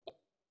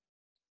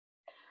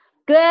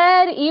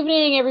Good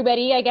evening,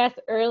 everybody. I guess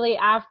early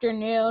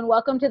afternoon.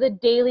 Welcome to the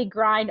Daily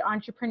Grind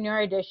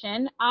Entrepreneur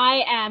Edition.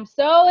 I am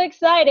so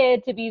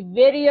excited to be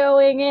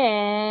videoing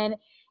in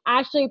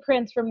Ashley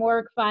Prince from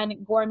Work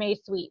Fun Gourmet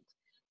Sweets.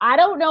 I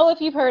don't know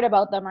if you've heard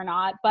about them or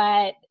not,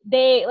 but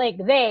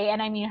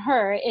and I mean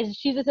her,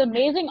 she's this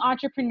amazing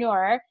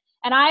entrepreneur.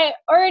 And I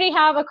already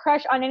have a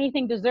crush on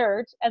anything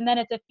dessert. And then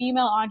it's a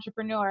female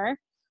entrepreneur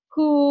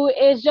who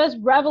is just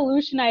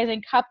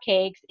revolutionizing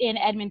cupcakes in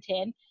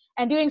Edmonton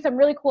and doing some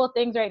really cool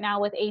things right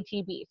now with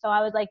ATB. So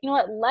I was like, you know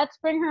what, let's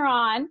bring her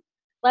on.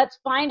 Let's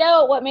find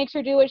out what makes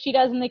her do what she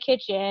does in the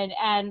kitchen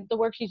and the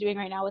work she's doing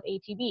right now with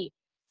ATB.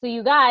 So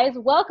you guys,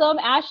 welcome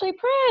Ashley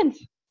Prince.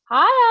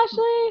 Hi,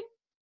 Ashley.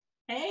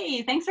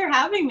 Hey, thanks for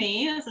having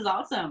me. This is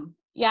awesome.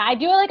 Yeah, I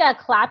do like a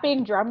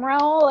clapping drum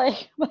roll.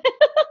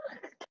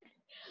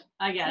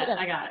 I got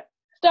it.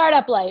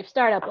 Startup life.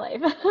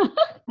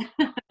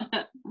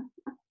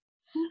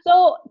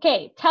 So,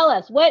 okay, tell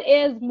us, what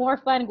is More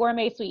Fun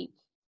Gourmet Sweets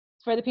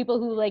for the people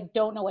who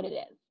don't know what it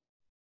is?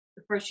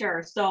 For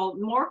sure. So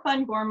More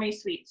Fun Gourmet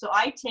Sweets. So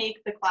I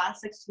take the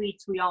classic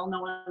sweets we all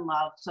know and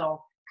love.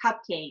 So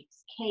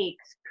cupcakes,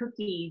 cakes,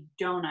 cookies,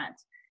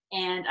 donuts,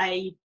 and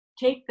I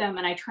take them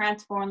and I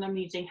transform them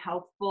using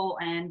healthful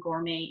and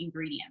gourmet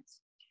ingredients.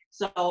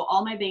 So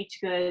all my baked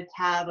goods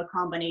have a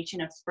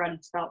combination of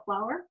spreaded spelt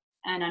flour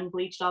and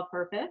unbleached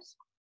all-purpose.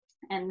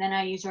 And then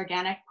I use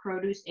organic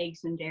produce,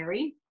 eggs, and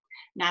dairy,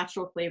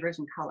 natural flavors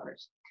and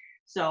colors.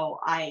 So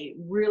I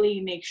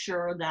really make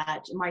sure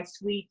that my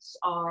sweets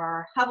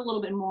have a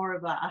little bit more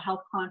of a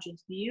health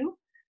conscious view,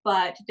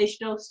 but they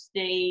still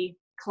stay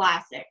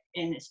classic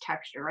in its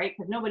texture, right?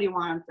 Because nobody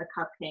wants a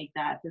cupcake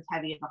that's as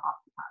heavy as a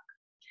hockey puck.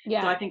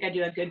 Yeah. So I think I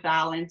do a good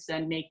balance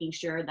and making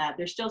sure that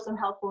there's still some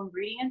healthful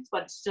ingredients,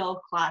 but it's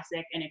still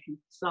classic and it can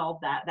solve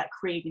that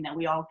craving that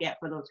we all get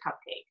for those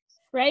cupcakes.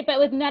 Right, but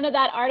with none of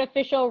that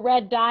artificial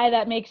red dye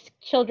that makes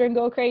children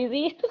go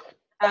crazy.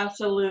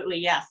 Absolutely,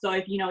 yeah. So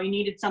if you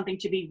needed something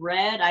to be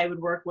red, I would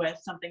work with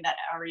something that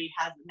already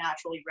has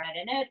naturally red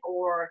in it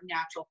or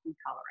natural food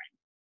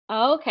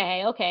coloring.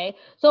 Okay.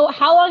 So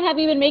how long have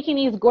you been making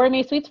these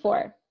gourmet sweets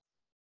for?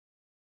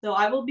 So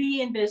I will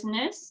be in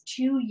business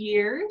 2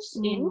 years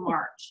in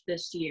March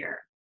this year.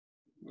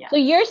 Yeah. So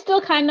you're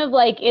still kind of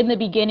in the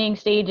beginning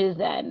stages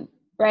then,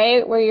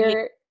 right? Where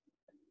you're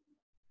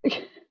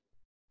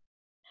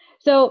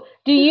So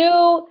do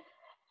you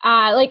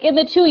in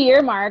the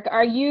 2-year mark,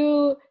 are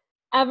you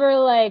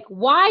ever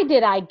why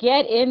did I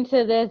get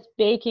into this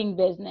baking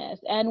business?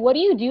 And what do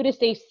you do to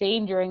stay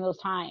sane during those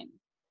times?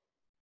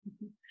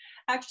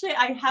 Actually,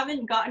 I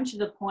haven't gotten to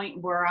the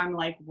point where I'm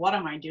like, what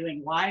am I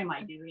doing? Why am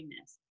I doing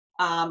this?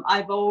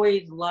 I've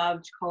always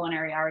loved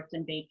culinary arts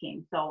and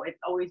baking. So it's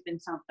always been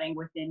something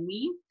within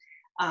me.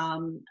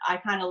 I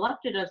kind of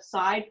left it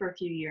aside for a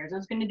few years. I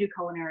was going to do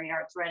culinary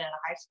arts right out of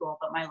high school,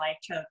 but my life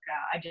took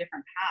a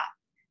different path.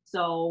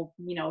 So,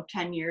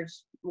 10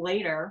 years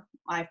later,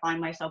 I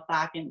find myself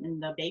back in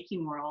the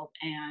baking world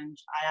and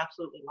I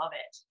absolutely love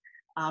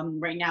it.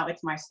 Right now,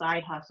 it's my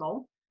side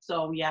hustle.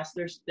 So yes,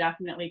 there's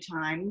definitely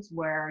times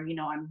where,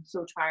 I'm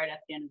so tired at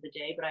the end of the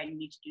day, but I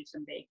need to do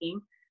some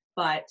baking.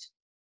 But,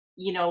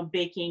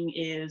 baking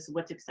is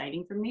what's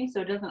exciting for me.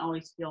 So it doesn't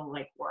always feel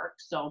like work.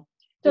 So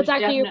it's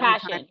actually your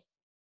passion.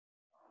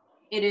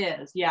 It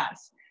is,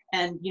 yes.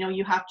 And,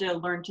 you have to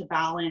learn to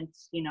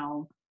balance,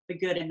 the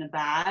good and the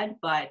bad,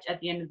 but at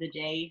the end of the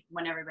day,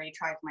 when everybody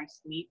tries my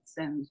sweets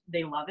and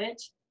they love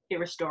it, it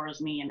restores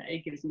me and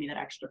it gives me that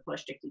extra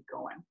push to keep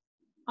going.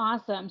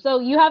 Awesome. So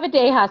you have a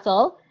day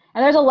hustle,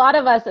 and there's a lot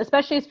of us,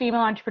 especially as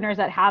female entrepreneurs,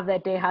 that have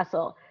that day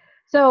hustle.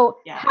 So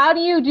How do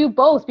you do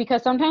both?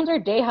 Because sometimes our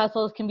day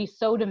hustles can be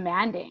so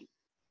demanding.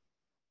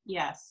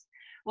 Yes.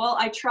 Well,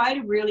 I try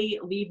to really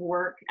leave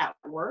work at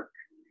work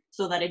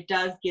so that it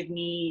does give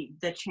me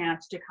the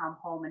chance to come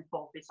home and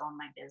focus on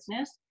my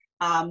business.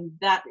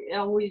 That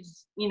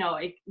always,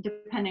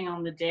 depending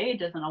on the day, it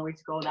doesn't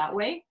always go that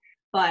way.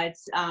 But,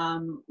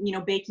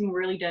 baking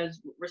really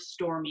does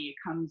restore me.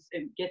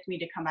 It gets me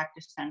to come back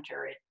to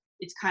center.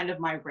 It's kind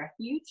of my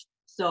refuge.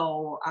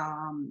 So,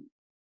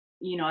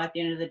 at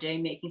the end of the day,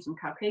 making some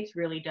cupcakes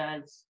really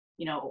does,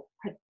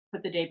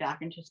 put the day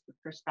back into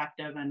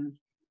perspective, and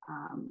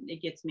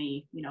it gets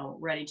me,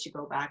 ready to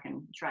go back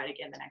and try it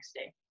again the next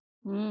day.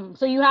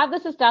 So you have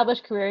this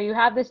established career, you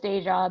have this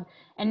day job,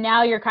 and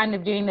now you're kind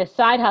of doing this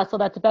side hustle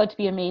that's about to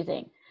be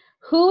amazing.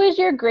 Who is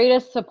your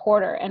greatest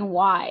supporter and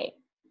why?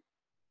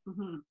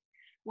 Mm-hmm.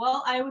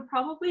 Well, I would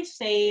probably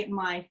say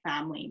my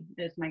family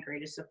is my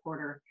greatest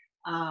supporter.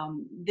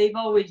 They've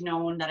always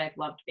known that I've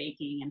loved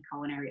baking and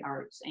culinary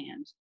arts,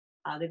 and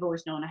they've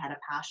always known I had a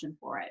passion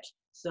for it.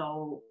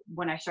 So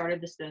when I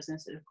started this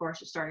business, of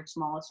course, it started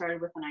small. It started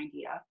with an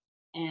idea.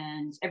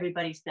 And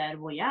everybody said,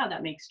 well, yeah,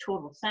 that makes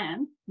total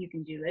sense. You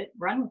can do it,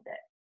 run with it.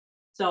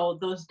 So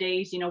those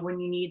days, when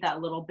you need that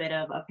little bit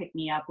of a pick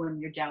me up, when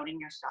you're doubting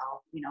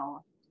yourself,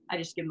 I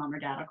just give mom or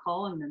dad a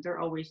call, and then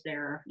they're always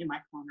there in my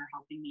corner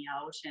helping me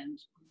out. And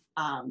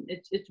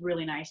it's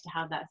really nice to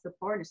have that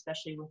support,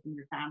 especially within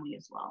your family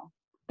as well.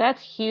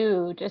 That's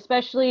huge.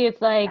 Especially it's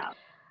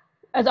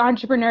as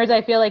entrepreneurs,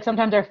 I feel like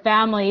sometimes our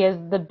family is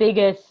the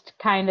biggest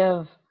kind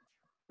of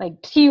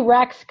like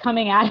T-Rex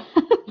coming at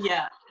us.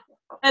 Yeah.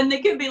 And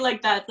they can be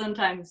like that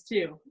sometimes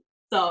too.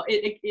 So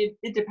it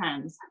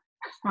depends.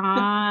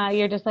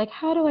 You're just like,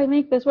 how do I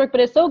make this work?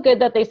 But it's so good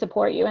that they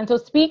support you. And so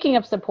speaking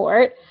of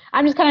support,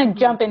 I'm just kind of Mhm.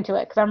 jump into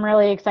it because I'm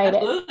really excited.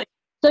 Absolutely.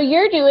 So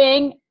you're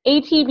doing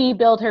ATB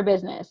Build Her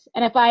Business.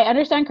 And if I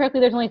understand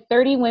correctly, there's only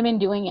 30 women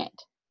doing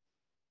it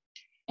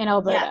in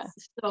Alberta.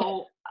 Yes.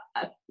 So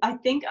I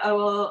think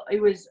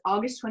it was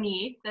August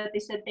 28th that they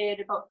said they had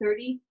about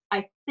 30.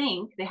 I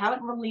think they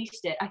haven't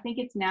released it. I think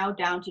it's now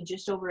down to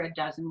just over a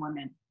dozen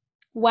women.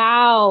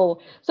 Wow.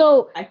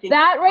 So I think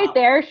that right wow.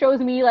 there shows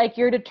me like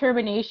your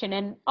determination,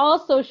 and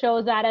also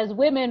shows that as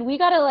women, we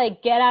got to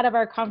like get out of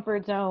our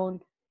comfort zone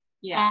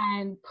Yeah.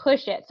 and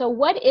push it. So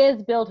what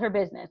is Build Her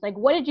Business? Like,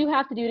 what did you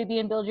have to do to be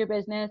in Build Your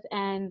Business,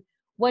 and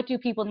what do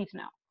people need to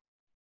know?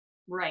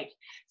 Right.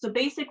 So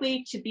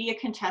basically, to be a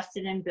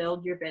contestant and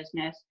build your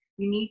business,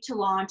 you need to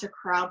launch a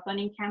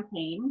crowdfunding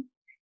campaign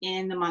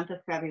in the month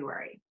of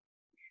February.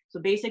 So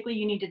basically,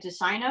 you needed to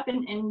sign up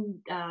in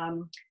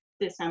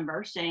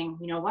December saying,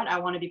 you know what, I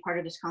want to be part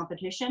of this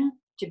competition.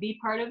 To be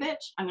part of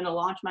it, I'm going to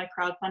launch my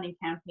crowdfunding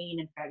campaign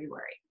in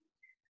February.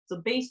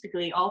 So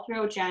basically, all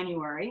throughout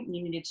January,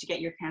 you needed to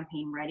get your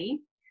campaign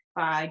ready.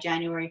 By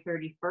January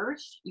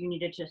 31st, you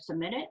needed to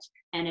submit it.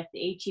 And if the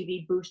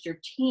ATB Booster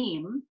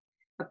team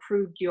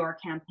approved your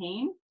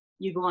campaign,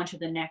 you go on to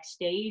the next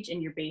stage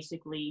and you're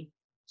basically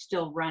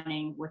still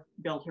running with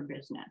Build Her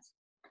Business.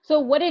 So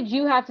what did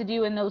you have to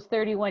do in those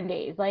 31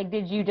 days? Like,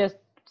 did you just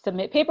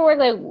submit paperwork?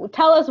 Like,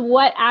 tell us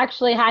what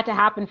actually had to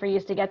happen for you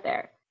to get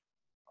there.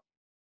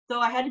 So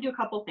I had to do a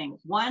couple things.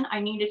 One, I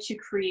needed to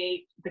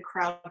create the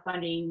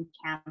crowdfunding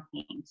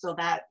campaign. So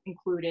that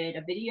included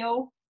a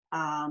video,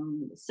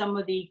 some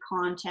of the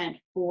content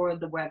for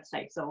the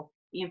website. So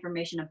the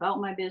information about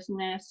my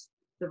business,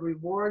 the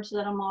rewards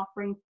that I'm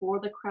offering for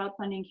the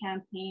crowdfunding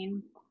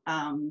campaign,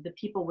 the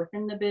people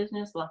within the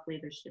business. Luckily,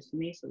 there's just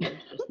me, so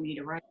there's just me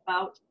to write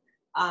about.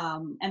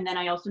 And then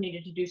I also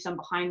needed to do some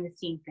behind the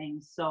scene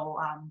things. So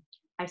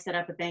I set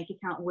up a bank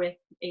account with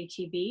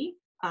ATB.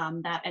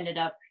 That ended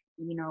up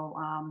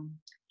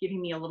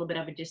giving me a little bit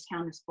of a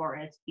discount as far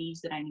as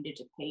fees that I needed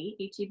to pay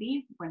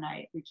ATB when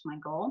I reached my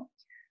goal.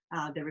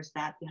 There was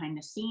that behind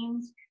the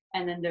scenes.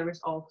 And then there was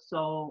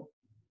also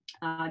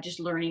just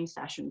learning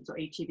sessions. So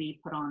ATB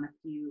put on a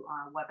few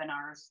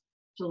webinars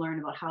to learn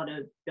about how to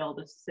build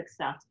a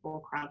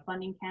successful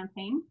crowdfunding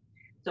campaign.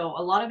 So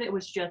a lot of it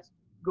was just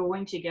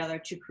going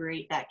together to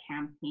create that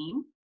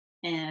campaign.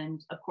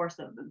 And of course,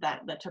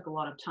 that took a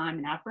lot of time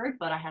and effort,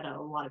 but I had a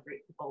lot of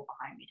great people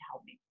behind me to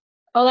help me.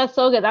 Oh, that's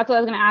so good. That's what I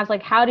was going to ask.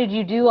 Like, how did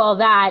you do all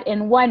that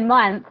in 1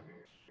 month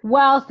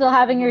while still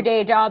having your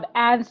day job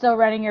and still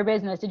running your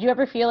business? Did you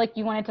ever feel like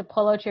you wanted to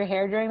pull out your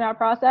hair during that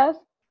process?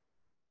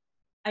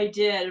 I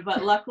did,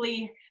 but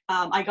luckily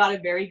I got a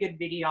very good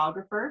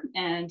videographer.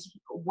 And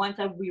once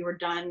we were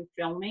done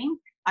filming,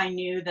 I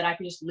knew that I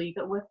could just leave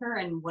it with her,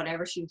 and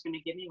whatever she was going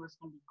to give me was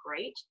going to be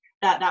great.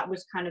 That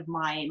was kind of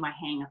my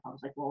hang up. I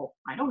was like, well,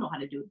 I don't know how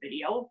to do a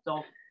video,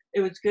 so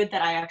it was good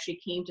that I actually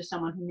came to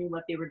someone who knew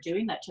what they were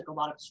doing. That took a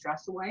lot of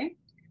stress away.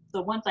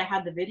 So once I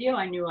had the video,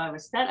 I knew I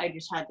was set. I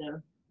just had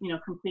to,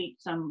 complete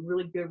some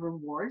really good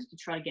rewards to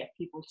try to get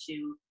people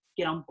to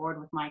get on board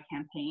with my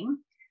campaign.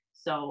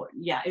 So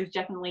yeah, it was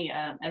definitely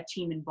a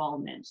team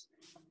involvement.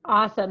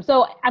 Awesome.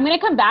 So I'm going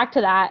to come back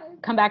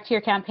to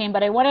your campaign,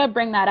 but I want to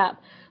bring that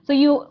up. So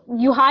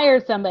you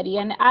hired somebody,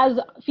 and as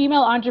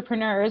female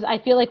entrepreneurs, I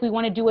feel like we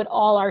want to do it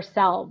all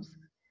ourselves,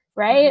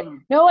 right? Mm-hmm.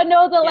 No one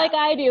knows it Yeah, like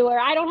I do, or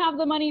I don't have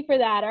the money for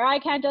that, or I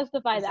can't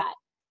justify exactly. that.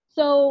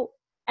 So,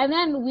 and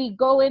then we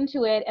go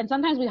into it, and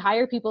sometimes we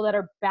hire people that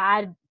are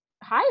bad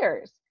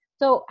hires.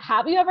 So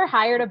have you ever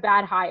hired a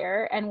bad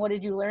hire, and what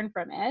did you learn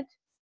from it?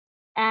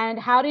 And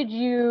how did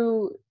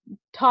you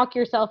talk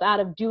yourself out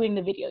of doing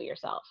the video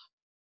yourself?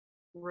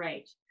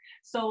 Right.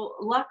 So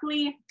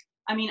luckily,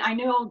 I mean, I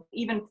know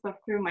even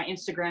through my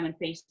Instagram and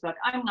Facebook,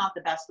 I'm not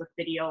the best with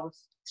videos,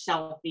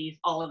 selfies,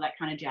 all of that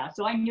kind of jazz.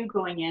 So I knew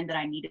going in that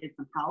I needed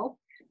some help,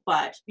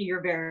 but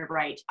you're very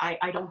right.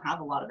 I don't have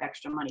a lot of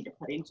extra money to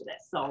put into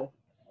this. So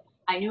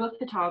I knew a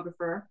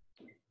photographer.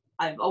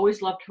 I've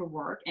always loved her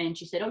work. And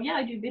she said, oh yeah,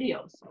 I do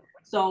videos.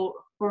 So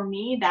for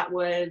me, that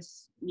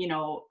was,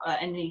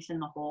 an ace in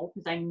the hole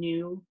because I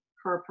knew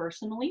her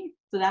personally.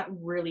 So that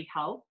really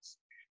helped.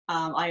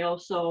 I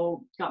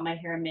also got my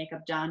hair and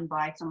makeup done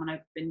by someone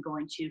I've been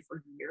going to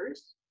for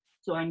years.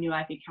 So I knew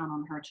I could count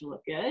on her to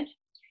look good.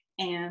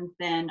 And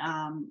then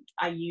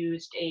I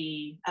used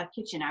a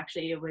kitchen.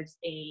 Actually, it was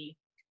a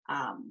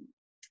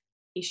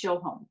show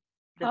home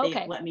that they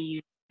Okay. let me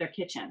use their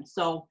kitchen.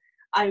 So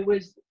I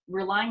was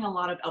relying a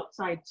lot of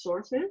outside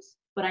sources,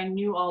 but I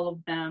knew all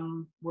of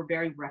them were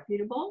very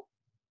reputable.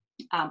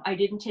 I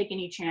didn't take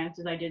any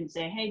chances. I didn't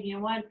say, hey, you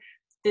know what?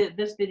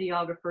 This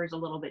videographer is a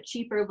little bit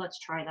cheaper. Let's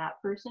try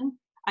that person.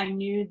 I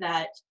knew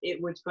that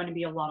it was going to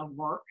be a lot of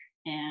work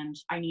and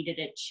I needed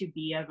it to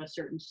be of a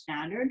certain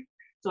standard.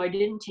 So I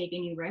didn't take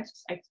any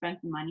risks. I spent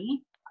the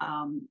money.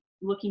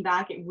 looking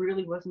back, it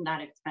really wasn't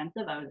that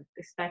expensive. I was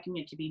expecting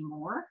it to be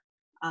more.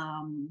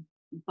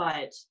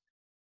 But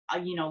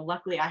you know,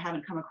 luckily I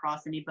haven't come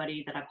across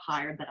anybody that I've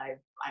hired that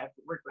I've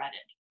regretted.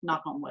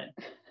 Knock on wood.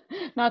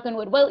 Knock on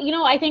wood. Well, you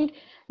know, I think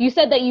you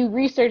said that you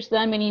researched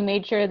them and you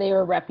made sure they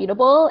were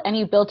reputable and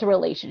you built a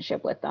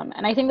relationship with them.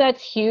 And I think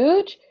that's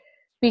huge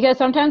because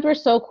sometimes we're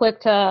so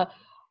quick to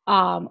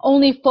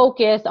only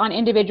focus on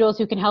individuals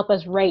who can help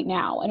us right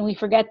now. And we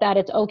forget that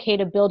it's okay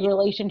to build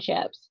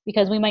relationships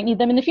because we might need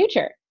them in the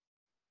future.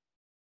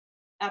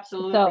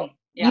 Absolutely. So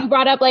Yeah. you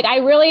brought up, like, I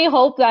really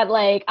hope that,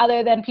 like,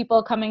 other than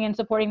people coming and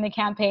supporting the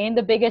campaign,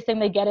 the biggest thing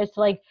they get is to,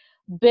 like,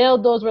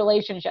 build those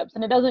relationships.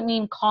 And it doesn't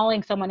mean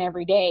calling someone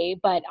every day,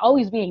 but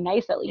always being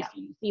nice at least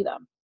when you see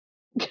them.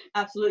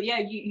 Absolutely. Yeah.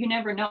 You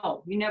never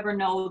know. You never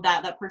know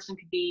that that person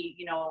could be,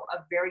 you know,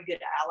 a very good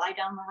ally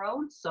down the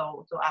road.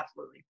 So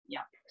absolutely.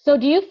 Yeah. So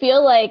do you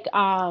feel like,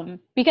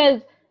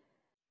 because,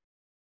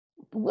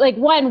 like,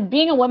 one,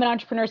 being a woman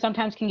entrepreneur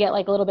sometimes can get,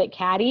 like, a little bit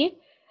catty,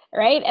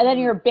 right? And then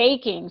you're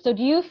baking. So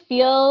do you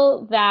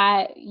feel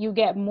that you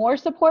get more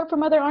support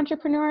from other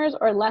entrepreneurs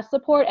or less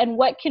support? And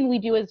what can we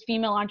do as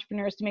female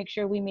entrepreneurs to make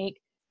sure we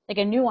make, like,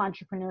 a new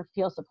entrepreneur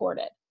feel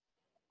supported?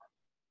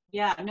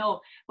 Yeah, no,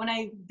 when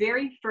I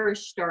very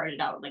first started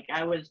out, like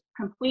I was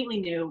completely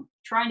new,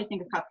 trying to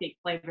think of cupcake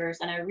flavors,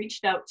 and I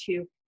reached out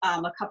to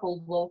a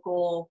couple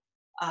local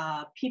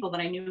people that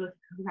I knew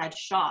who had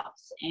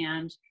shops,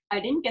 and I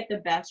didn't get the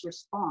best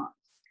response.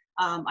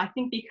 I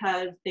think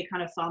because they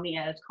kind of saw me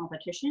as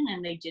competition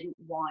and they didn't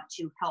want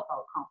to help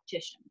out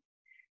competition.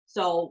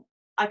 So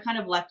I kind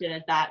of left it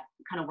as that,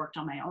 kind of worked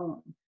on my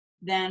own.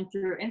 Then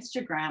through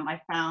Instagram,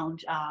 I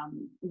found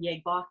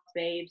Yeg Boss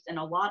Babes and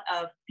a lot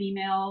of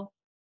female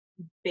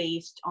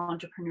based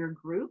entrepreneur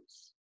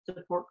groups,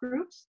 support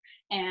groups.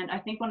 And I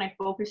think when I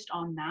focused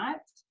on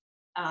that,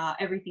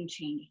 everything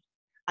changed.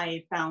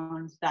 I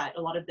found that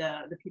a lot of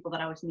the people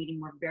that I was meeting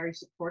were very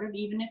supportive,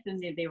 even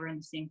if they were in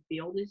the same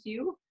field as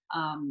you.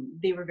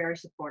 They were very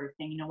supportive,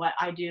 saying, you know what,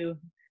 I do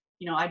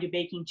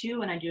baking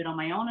too, and I do it on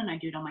my own, and I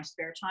do it on my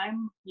spare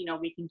time. You know,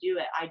 we can do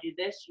it. I do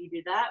this, you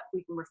do that.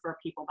 We can refer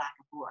people back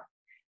and forth.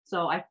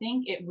 So I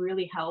think it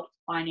really helped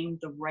finding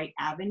the right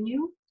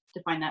avenue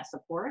to find that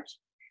support.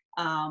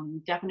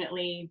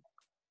 Definitely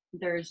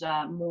there's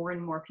more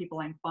and more people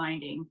I'm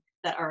finding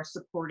that are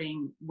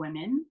supporting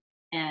women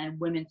and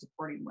women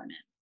supporting women.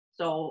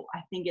 So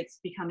I think it's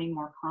becoming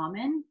more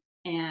common,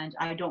 and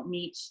I don't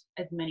meet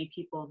as many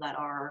people that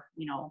are,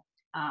 you know,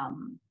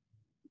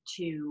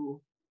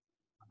 to,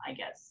 I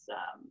guess,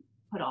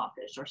 put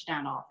offish or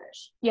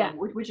standoffish. Yeah. So,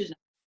 which is.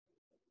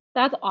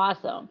 That's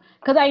awesome.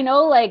 Because I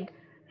know, like,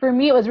 for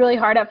me, it was really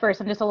hard at first.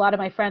 And just a lot of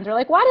my friends were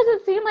like, why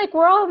does it seem like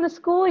we're all in the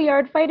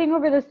schoolyard fighting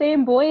over the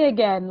same boy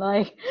again?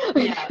 Like,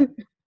 Yeah.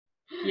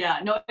 Yeah,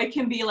 no, it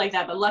can be like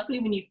that. But luckily,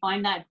 when you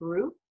find that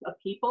group of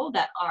people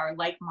that are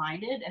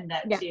like-minded and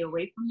that stay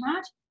away from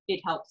that, it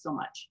helps so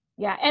much.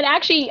 Yeah. And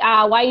actually,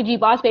 YEG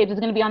Boss Babes is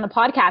going to be on the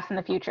podcast in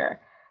the future.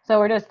 So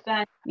we're just,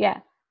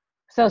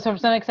 So some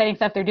exciting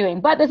stuff they're doing.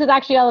 But this is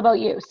actually all about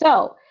you.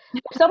 So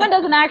if someone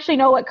doesn't actually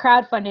know what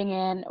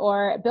crowdfunding is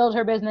or Build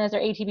Her Business or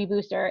ATB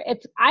Booster,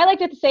 I like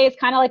to say it's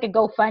kind of like a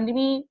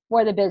GoFundMe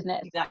for the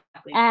business.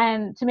 Exactly.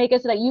 And to make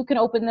it so that you can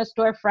open the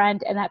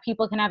storefront and that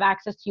people can have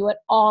access to you at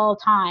all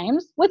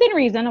times, within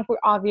reason,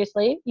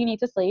 obviously, you need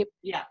to sleep.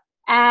 Yeah.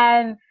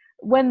 And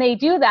when they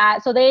do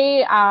that, so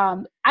they,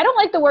 I don't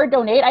like the word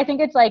donate. I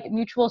think it's like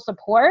mutual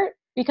support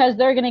because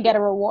they're going to get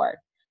a reward.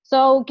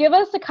 So give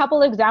us a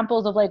couple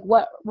examples of, like,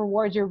 what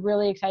rewards you're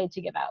really excited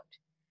to give out.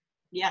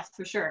 Yes,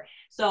 for sure.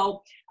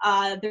 So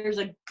there's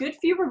a good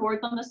few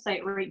rewards on the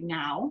site right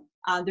now.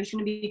 There's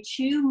going to be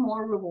 2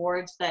 more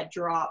rewards that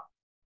drop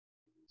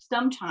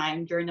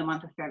sometime during the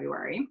month of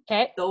February.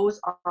 Okay. Those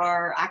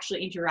are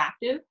actually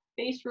interactive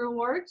based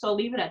rewards. So I'll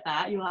leave it at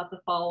that. You'll have to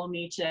follow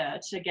me to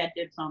get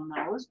dibs on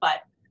those.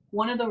 But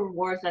one of the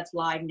rewards that's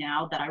live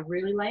now that I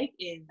really like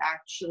is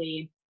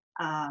actually,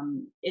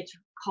 it's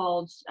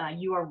called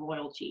You Are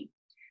Royalty.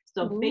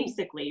 So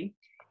basically,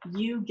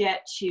 you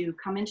get to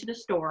come into the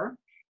store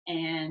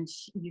and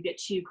you get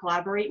to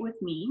collaborate with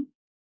me.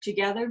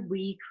 Together,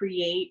 we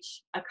create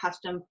a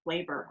custom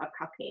flavor of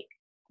cupcake.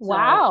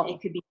 Wow. So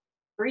it could be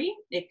free,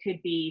 it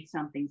could be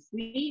something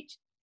sweet.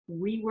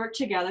 We work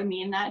together,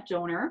 me and that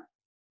donor,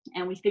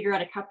 and we figure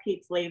out a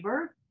cupcake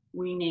flavor.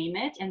 We name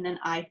it, and then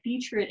I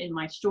feature it in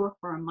my store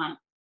for a month.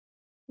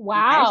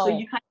 Wow. Okay? So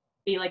you kind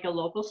of be like a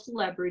local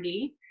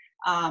celebrity.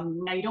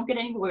 Now you don't get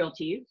any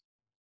royalties.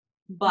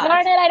 But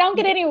darn it, I don't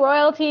get any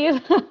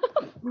royalties.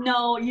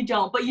 No, you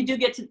don't. But you do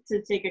get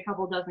to take a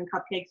couple dozen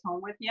cupcakes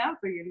home with you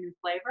for your new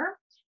flavor.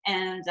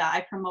 And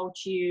I promote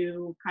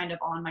you kind of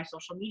on my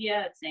social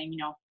media, saying, you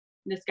know,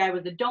 this guy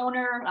was a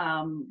donor,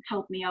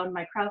 helped me out in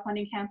my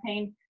crowdfunding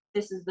campaign.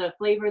 This is the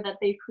flavor that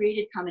they've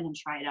created. Come in and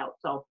try it out.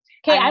 So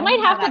okay, I might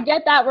have to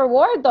get that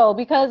reward though,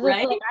 because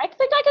right? it's like, I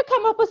think I could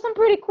come up with some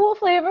pretty cool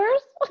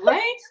flavors.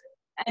 Right?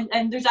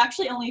 And there's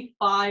actually only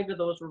 5 of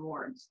those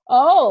rewards.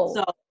 Oh.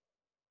 So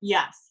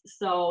yes,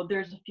 so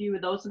there's a few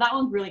of those. So that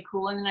one's really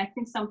cool. And then I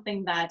think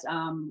something that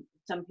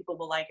some people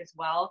will like as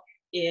well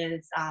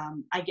is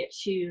I get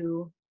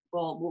to,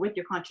 well, with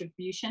your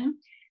contribution,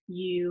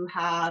 you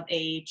have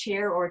a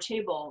chair or a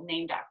table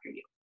named after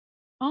you.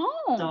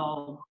 Oh.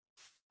 So,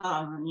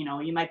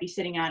 you might be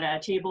sitting at a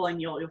table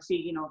and you'll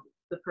see,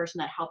 the person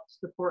that helped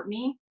support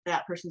me,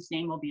 that person's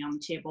name will be on the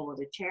table or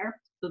the chair.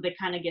 So they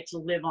kind of get to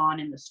live on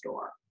in the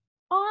store.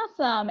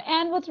 Awesome.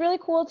 And what's really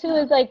cool too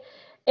is like,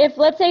 if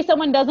let's say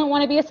someone doesn't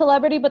want to be a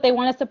celebrity, but they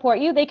want to support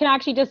you, they can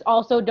actually just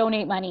also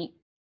donate money.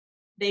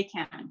 They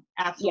can,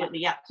 absolutely,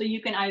 yeah. So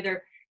you can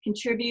either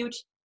contribute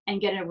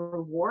and get a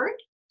reward,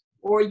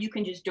 or you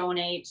can just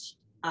donate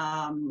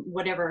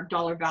whatever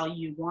dollar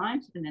value you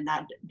want, and then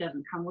that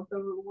doesn't come with a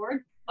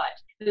reward. But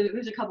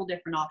there's a couple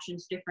different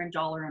options, different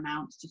dollar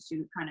amounts to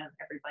suit kind of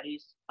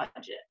everybody's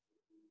budget.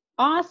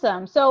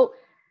 Awesome. So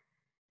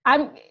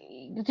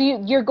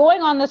you're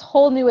going on this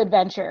whole new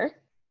adventure.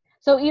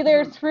 So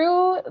either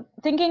through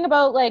thinking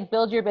about like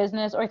build your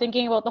business or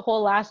thinking about the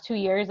whole last 2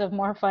 years of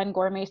More Fun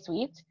Gourmet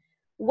Sweets,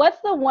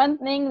 what's the one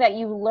thing that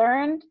you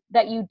learned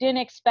that you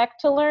didn't expect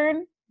to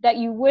learn that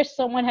you wish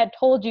someone had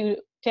told you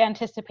to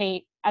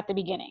anticipate at the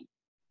beginning?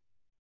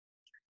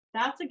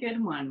 That's a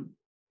good one.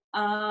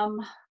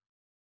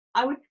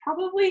 I would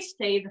probably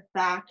say the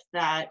fact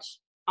that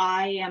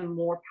I am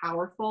more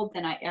powerful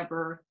than I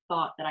ever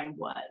thought that I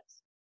was.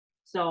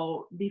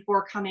 So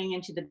before coming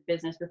into the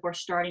business, before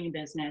starting a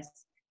business,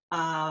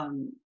 I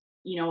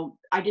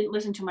didn't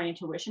listen to my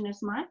intuition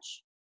as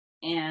much.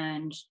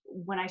 And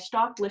when I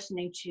stopped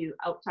listening to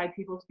outside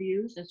people's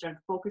views and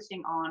started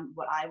focusing on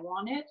what I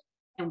wanted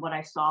and what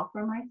I saw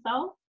for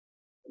myself,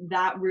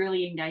 that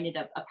really ignited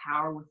a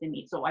power within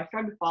me. So I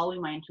started following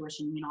my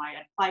intuition.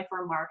 I apply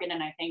for a market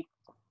and I think,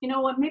 you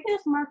know what, maybe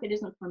this market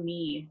isn't for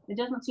me. It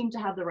doesn't seem to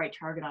have the right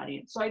target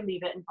audience. So I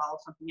leave it and follow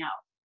something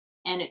else.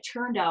 And it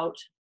turned out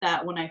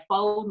that when I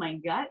followed my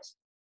gut,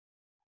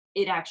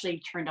 it actually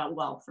turned out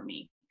well for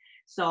me.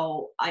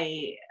 So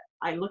I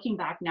looking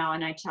back now,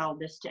 and I tell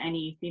this to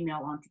any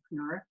female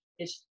entrepreneur,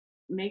 is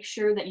make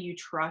sure that you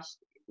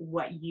trust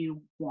what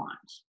you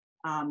want.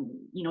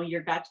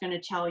 Your gut's going to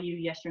tell you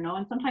yes or no,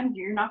 and sometimes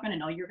you're not going to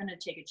know. You're going to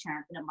take a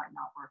chance and it might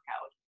not work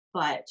out.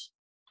 But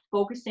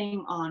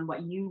focusing on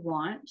what you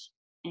want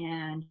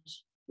and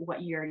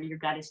what your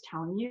gut is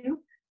telling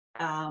you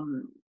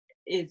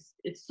is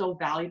so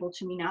valuable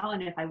to me now.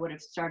 And if I would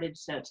have started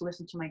to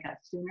listen to my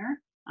gut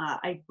sooner,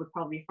 I would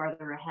probably be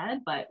farther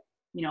ahead. But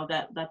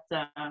that's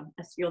a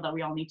skill that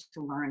we all need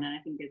to learn. And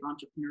I think as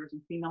entrepreneurs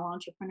and female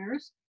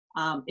entrepreneurs,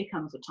 it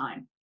comes with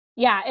time.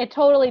 Yeah, it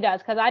totally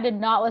does. Because I did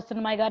not listen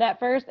to my gut at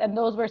first. And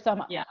those were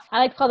some, I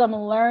like to call them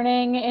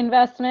learning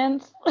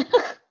investments.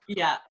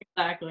 Yeah,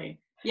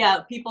 exactly.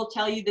 Yeah, people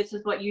tell you this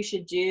is what you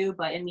should do.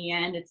 But in the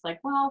end, it's like,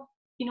 well,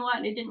 you know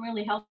what? It didn't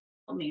really help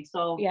me.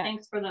 So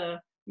thanks for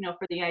the,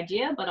 for the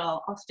idea, but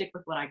I'll stick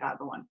with what I got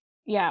going.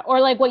 Yeah.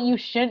 Or like what you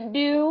shouldn't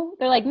do.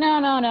 They're like,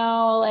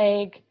 no.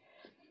 Like,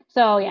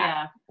 so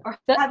yeah. Or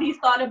have you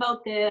thought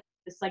about this?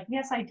 It's like,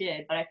 yes, I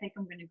did, but I think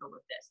I'm going to go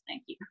with this.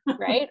 Thank you.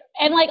 Right.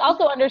 And like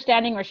also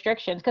understanding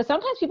restrictions, because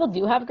sometimes people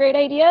do have great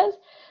ideas,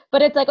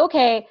 but it's like,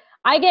 okay,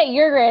 I get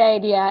your great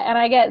idea and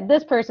I get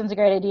this person's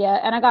great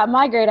idea and I got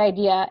my great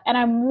idea and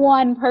I'm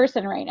one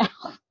person right now.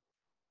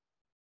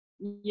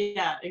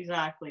 Yeah,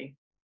 exactly.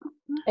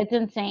 It's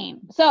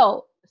insane.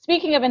 So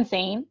speaking of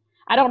insane,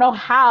 I don't know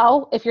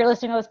how, if you're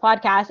listening to this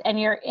podcast and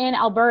you're in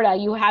Alberta,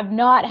 you have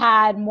not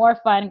had More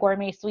Fun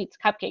Gourmet Sweets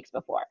cupcakes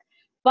before.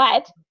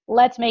 But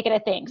let's make it a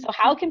thing. So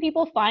how can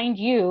people find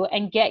you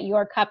and get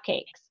your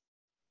cupcakes?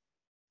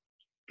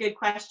 Good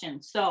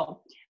question. So,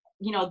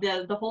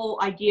 the whole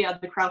idea of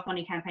the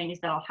crowdfunding campaign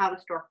is that I'll have a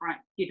storefront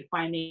for you to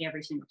find me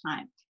every single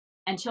time.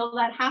 Until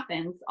that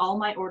happens, all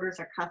my orders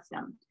are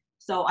custom.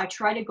 So I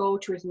try to go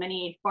to as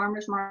many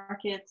farmers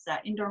markets,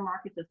 indoor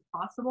markets as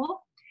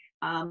possible.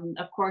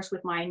 Of course,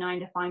 with my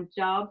 9-to-5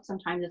 job,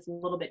 sometimes it's a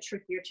little bit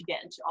trickier to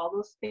get into all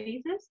those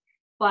spaces.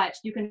 But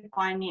you can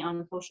find me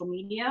on social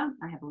media.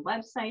 I have a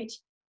website,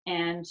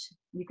 and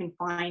you can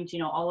find,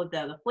 all of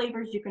the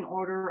flavors you can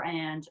order,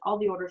 and all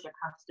the orders are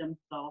custom.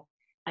 So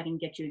I can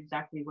get you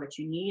exactly what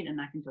you need, and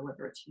I can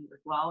deliver it to you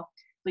as well.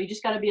 So you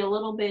just got to be a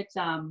little bit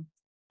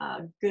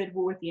good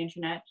with the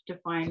internet to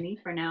find me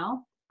for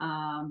now.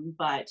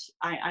 But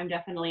I'm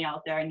definitely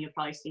out there, and you'll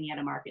probably see me at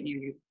a market near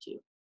you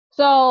too.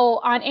 So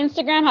on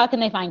Instagram, how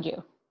can they find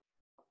you?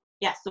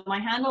 Yes. So my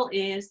handle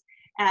is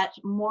at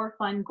More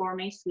Fun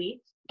Gourmet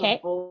Sweets. Okay.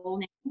 Full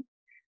name.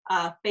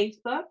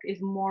 Facebook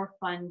is More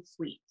Fun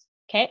Sweets.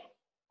 Okay.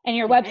 And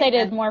your website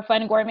is More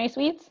Fun Gourmet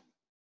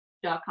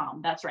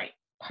Sweets.com. That's right.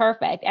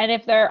 Perfect. And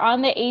if they're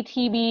on the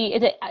ATB,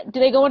 do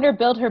they go under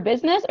Build Her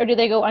Business or do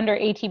they go under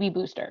ATB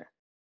Booster?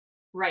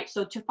 Right.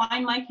 So to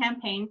find my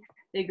campaign,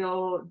 they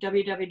go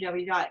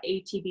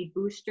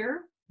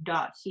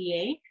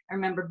www.atbbooster.ca.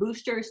 Remember,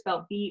 booster is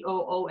spelled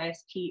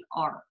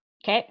BOOSTR.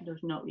 Okay.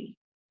 There's no E.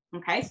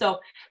 Okay. So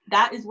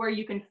that is where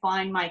you can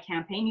find my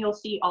campaign. You'll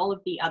see all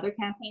of the other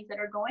campaigns that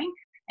are going,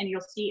 and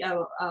you'll see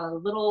a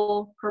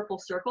little purple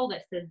circle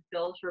that says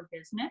Build Her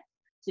Business.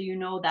 So you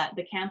know that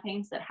the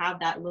campaigns that have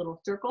that little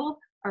circle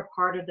are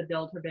part of the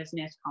Build Her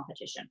Business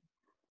competition.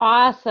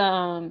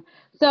 Awesome.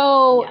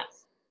 So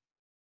Yes.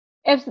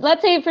 if,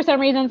 let's say for some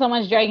reason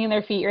someone's dragging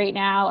their feet right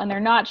now and they're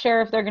not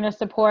sure if they're going to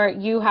support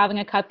you having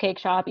a cupcake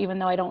shop, even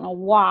though I don't know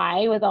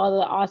why with all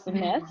the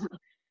awesomeness,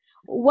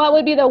 what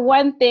would be the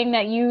one thing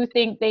that you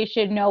think they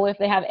should know if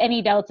they have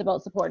any doubts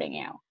about supporting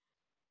you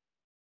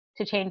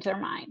to change their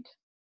mind?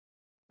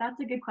 That's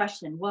a good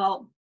question.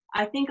 Well,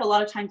 I think a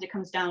lot of times it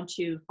comes down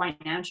to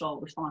financial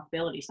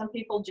responsibility. Some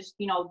people just,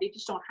 they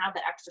just don't have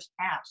the extra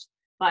cash.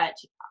 But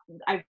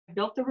I've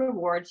built the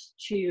rewards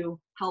to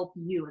help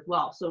you as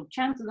well. So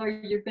chances are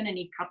you're going to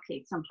need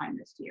cupcakes sometime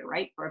this year,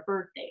 right? For a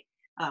birthday,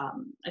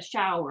 a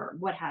shower,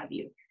 what have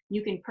you.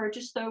 You can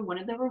purchase one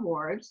of the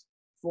rewards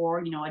for,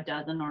 a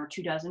dozen or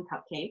 2 dozen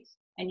cupcakes,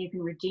 and you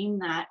can redeem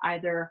that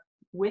either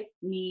with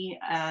me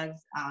as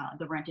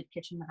the rented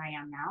kitchen that I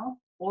am now,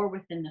 or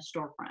within the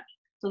storefront.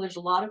 So there's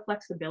a lot of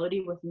flexibility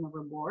within the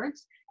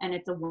rewards, and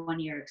it's a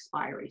 1-year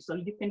expiry. So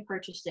you can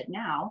purchase it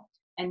now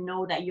and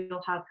know that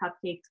you'll have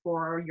cupcakes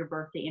for your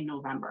birthday in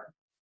November,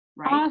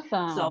 right?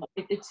 Awesome. So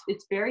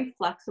it's very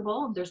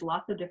flexible. There's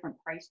lots of different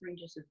price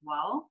ranges as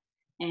well.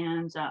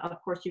 And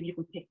of course, you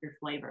can pick your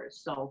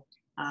flavors. So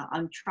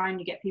I'm trying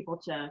to get people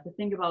to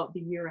think about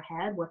the year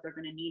ahead, what they're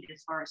going to need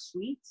as far as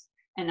sweets,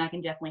 and I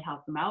can definitely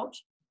help them out.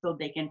 So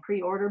they can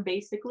pre-order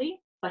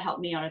basically, but help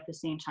me out at the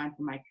same time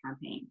for my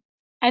campaign.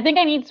 I think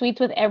I need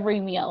sweets with every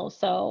meal,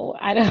 so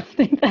I don't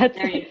think that's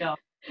There you go.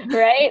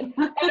 right.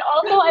 And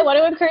also I want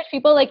to encourage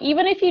people, like,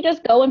 even if you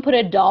just go and put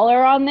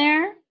 $1 on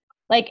there,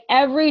 like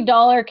every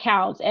dollar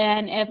counts.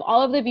 And if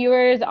all of the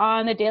viewers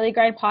on the Daily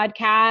Grind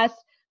podcast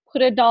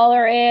put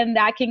 $1 in,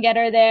 that can get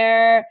her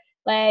there.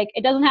 Like,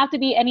 it doesn't have to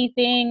be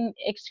anything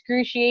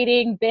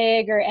excruciating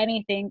big or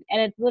anything. And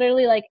it's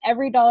literally like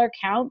every dollar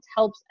counts,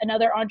 helps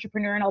another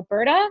entrepreneur in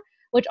Alberta,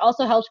 which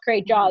also helps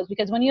create jobs,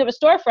 because when you have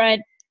a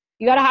storefront,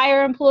 you got to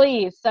hire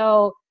employees.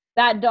 So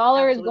that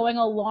dollar Absolutely. is going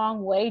a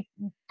long way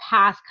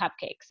past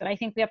cupcakes. And I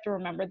think we have to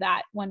remember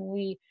that when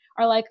we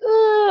are like,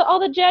 ooh, all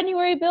the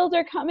January bills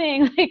are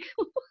coming. Like,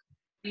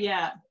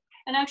 yeah.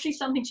 And actually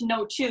something to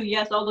note too,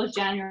 yes, all those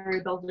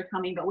January bills are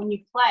coming, but when you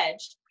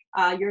pledge,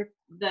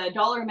 the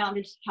dollar amount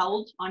is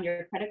held on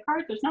your credit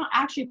card. So it's not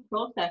actually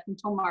processed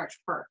until March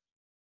 1st.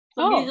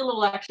 So it needs a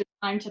little extra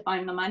time to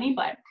find the money,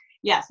 but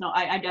yes, no,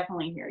 I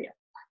definitely hear you.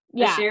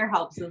 The share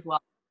helps as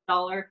well.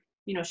 Dollar,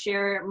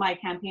 share my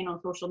campaign on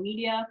social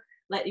media,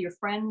 let your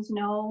friends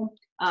know.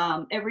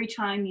 Every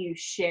time you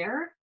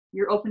share,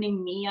 you're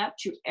opening me up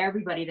to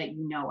everybody that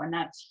you know, and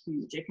that's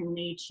huge. It can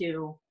lead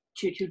to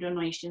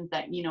donations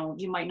that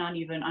you might not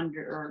even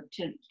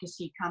to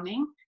see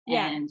coming,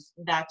 and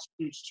that's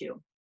huge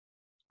too.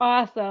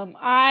 Awesome.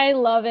 I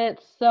love it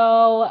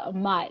so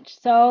much.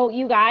 So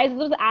you guys,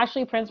 this is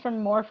Ashley Prince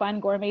from More Fun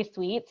Gourmet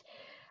Sweets.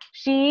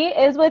 She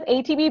is with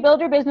ATB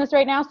Build Your Business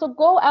right now. So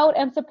go out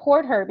and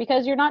support her,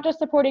 because you're not just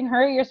supporting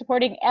her, you're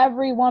supporting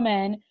every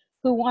woman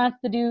who wants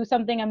to do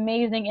something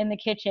amazing in the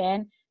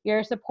kitchen.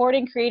 You're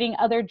supporting creating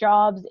other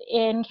jobs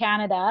in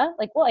Canada,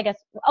 like, well, I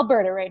guess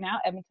Alberta right now,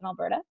 Edmonton,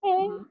 Alberta.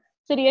 Hey,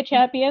 City of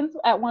Champions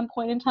at one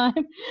point in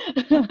time.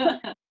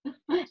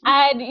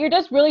 And you're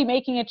just really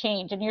making a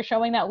change, and you're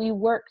showing that we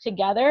work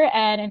together.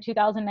 And in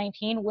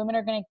 2019, women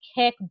are going to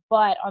kick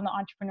butt on the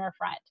entrepreneur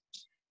front.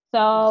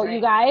 So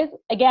you guys,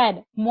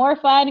 again, More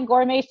Fun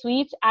Gourmet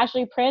Sweets,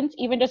 Ashley Prince.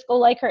 Even just go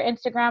like her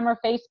Instagram or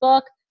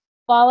Facebook,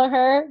 follow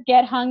her,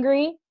 get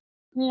hungry,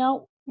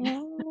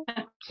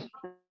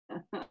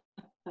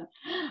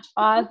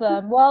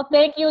 Awesome. Well,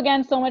 thank you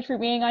again so much for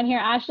being on here,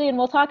 Ashley, and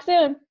we'll talk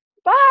soon.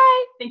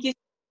 Bye. Thank you,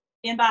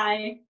 and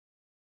bye.